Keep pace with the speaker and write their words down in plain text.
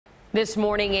This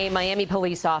morning, a Miami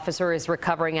police officer is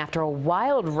recovering after a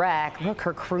wild wreck. Look,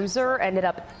 her cruiser ended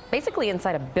up basically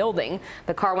inside a building.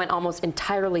 The car went almost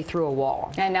entirely through a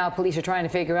wall. And now police are trying to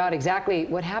figure out exactly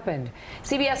what happened.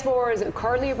 CBS 4's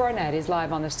Karli Barnett is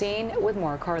live on the scene with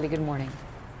more. Karli, good morning.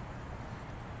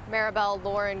 Maribel,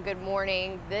 Lauren, good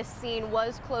morning. This scene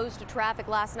was closed to traffic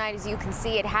last night. As you can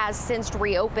see, it has since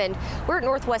reopened. We're at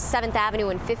Northwest 7th Avenue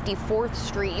and 54th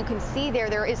Street. You can see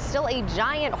there is still a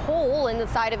giant hole in the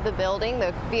side of the building.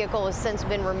 The vehicle has since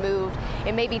been removed.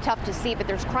 It may be tough to see, but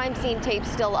there's crime scene tape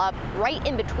still up. Right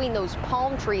in between those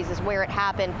palm trees is where it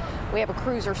happened. We have a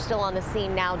cruiser still on the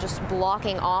scene now, just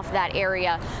blocking off that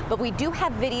area. But we do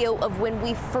have video of when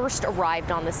we first arrived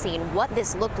on the scene, what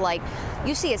this looked like.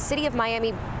 You see a City of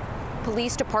Miami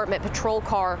Police Department patrol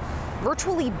car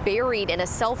virtually buried in a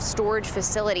self-storage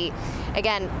facility.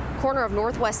 Again, corner of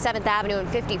Northwest 7th Avenue and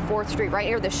 54th Street, right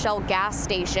near the Shell gas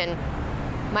station.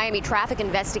 Miami traffic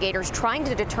investigators trying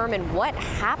to determine what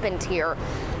happened here.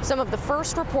 Some of the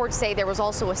first reports say there was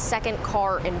also a second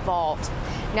car involved.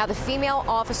 Now, the female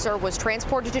officer was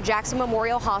transported to Jackson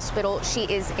Memorial Hospital. She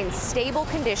is in stable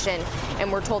condition,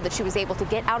 and we're told that she was able to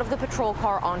get out of the patrol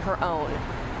car on her own.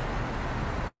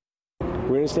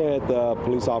 We understand that the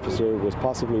police officer was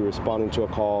possibly responding to a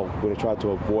call when he tried to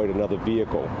avoid another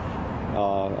vehicle,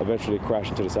 eventually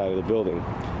crashed into the side of the building.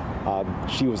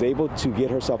 She was able to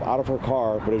get herself out of her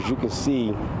car, but as you can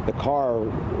see, the car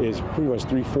is pretty much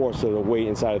 3/4 of the way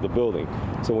inside of the building.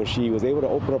 So when she was able to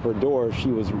open up her door,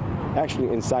 she was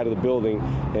actually inside of the building,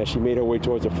 and as she made her way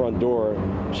towards the front door,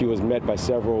 she was met by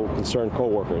several concerned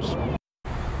co-workers.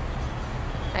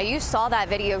 Now, you saw that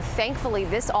video. Thankfully,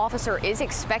 this officer is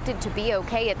expected to be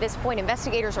okay. At this point,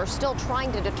 investigators are still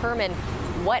trying to determine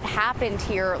what happened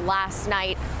here last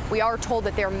night. We are told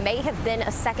that there may have been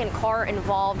a second car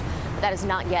involved, but that has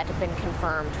not yet been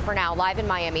confirmed. For now, live in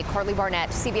Miami, Karli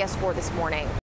Barnett, CBS 4 This Morning.